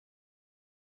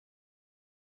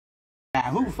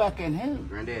Who fucking who?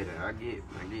 Granddaddy, I get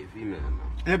female now.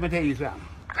 Let me tell you something.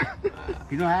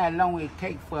 You know how long it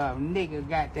takes for a nigga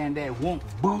goddamn that want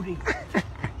booty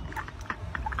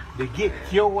to get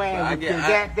your ass with your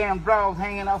goddamn drawers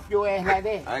hanging off your ass like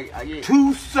that? I get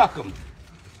 2 suck 'em.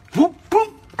 Whoop,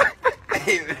 whoop.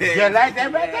 Just like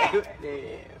that right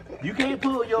there. You can't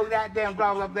pull your goddamn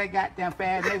drawers up that goddamn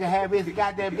fast nigga, have his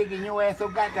goddamn dick in your ass so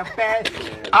goddamn fast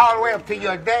all the way up to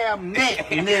your damn neck,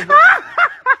 nigga.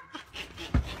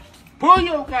 Pull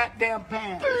your goddamn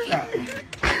pants up.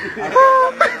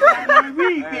 I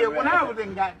refill when I was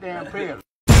in goddamn prison.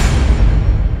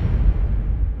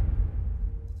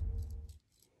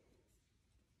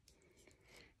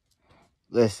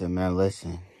 Listen, man,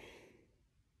 listen.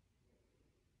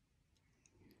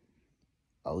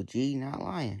 OG not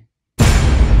lying.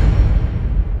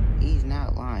 He's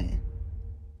not lying.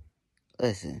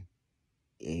 Listen,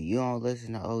 if you don't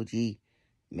listen to OG,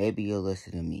 maybe you'll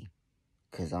listen to me.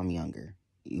 Cause I'm younger.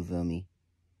 You feel me?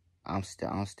 I'm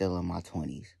still in my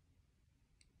 20s.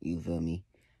 You feel me?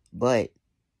 But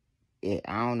I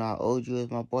don't know how old you is,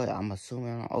 my boy. I'm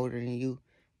assuming I'm older than you.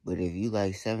 But if you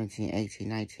like 17, 18,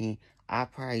 19, I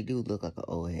probably do look like an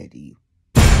old head to you.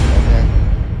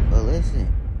 Okay? But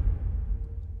listen.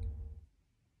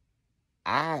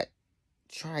 I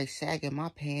tried sagging my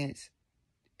pants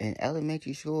in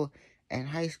elementary school and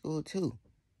high school too.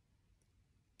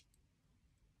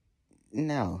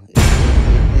 No,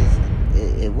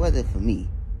 it wasn't for me.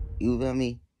 You feel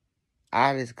me?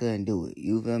 I just couldn't do it.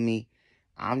 You feel me?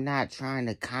 I'm not trying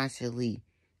to constantly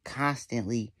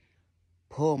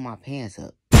pull my pants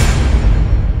up.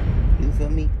 You feel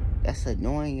me? That's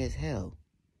annoying as hell.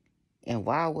 And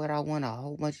why would I want a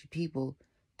whole bunch of people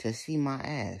to see my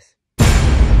ass?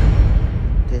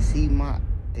 To see my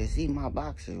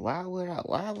boxers? Why would I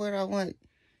want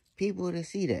people to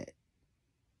see that?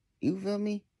 You feel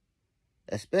me?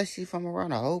 Especially if I'm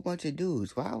around a whole bunch of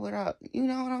dudes. Why would I? You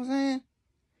know what I'm saying?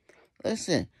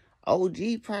 Listen,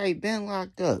 OG probably been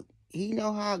locked up. He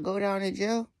know how I go down in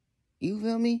jail. You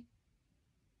feel me?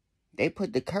 They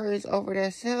put the curtains over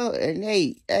that cell and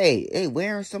they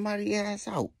wearing somebody's ass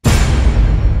out.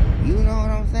 You know what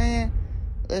I'm saying?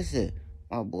 Listen,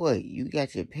 my boy, you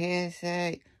got your pants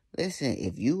sagged. Listen,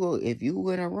 if you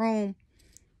in a room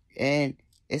and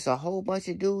it's a whole bunch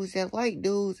of dudes that like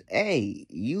dudes, hey,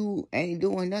 you ain't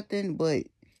doing nothing but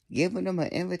giving them an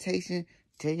invitation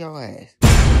to your ass.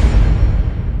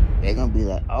 They gonna be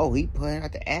like, oh, he putting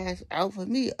out the ass out for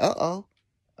me. Uh-oh,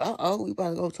 we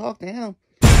about to go talk to him.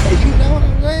 Hey, you know what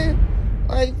I'm saying?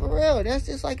 Like, for real, that's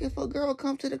just like if a girl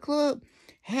come to the club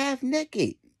half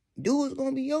naked. Dude's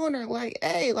gonna be on her like,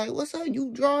 hey, like, what's up?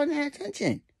 You drawing that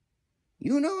attention.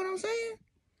 You know what I'm saying?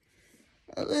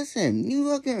 Listen, you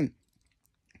looking...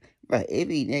 Bruh, it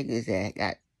be niggas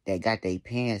that got their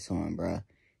pants on, bruh,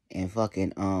 and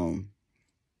fucking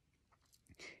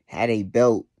had a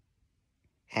belt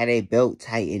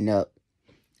tightened up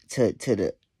to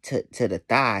the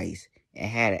thighs and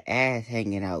had an ass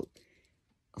hanging out,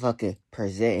 fucking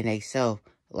presenting themselves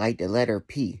like the letter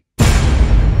P.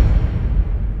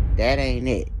 That ain't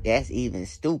it. That's even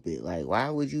stupid. Like, why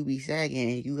would you be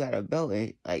sagging and you got a belt?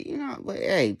 And, like, you know, but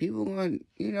hey, people gonna,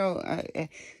 you know,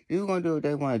 people gonna do what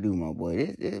they want to do, my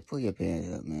boy. Just pull your pants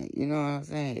up, man. You know what I'm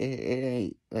saying? It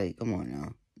ain't, like, come on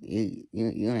now. You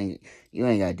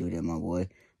ain't gotta do that, my boy.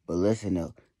 But listen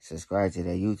though, subscribe to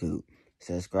that YouTube.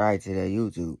 Subscribe to that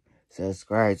YouTube.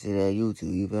 Subscribe to that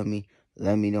YouTube. You feel me?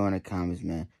 Let me know in the comments,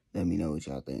 man. Let me know what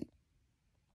y'all think.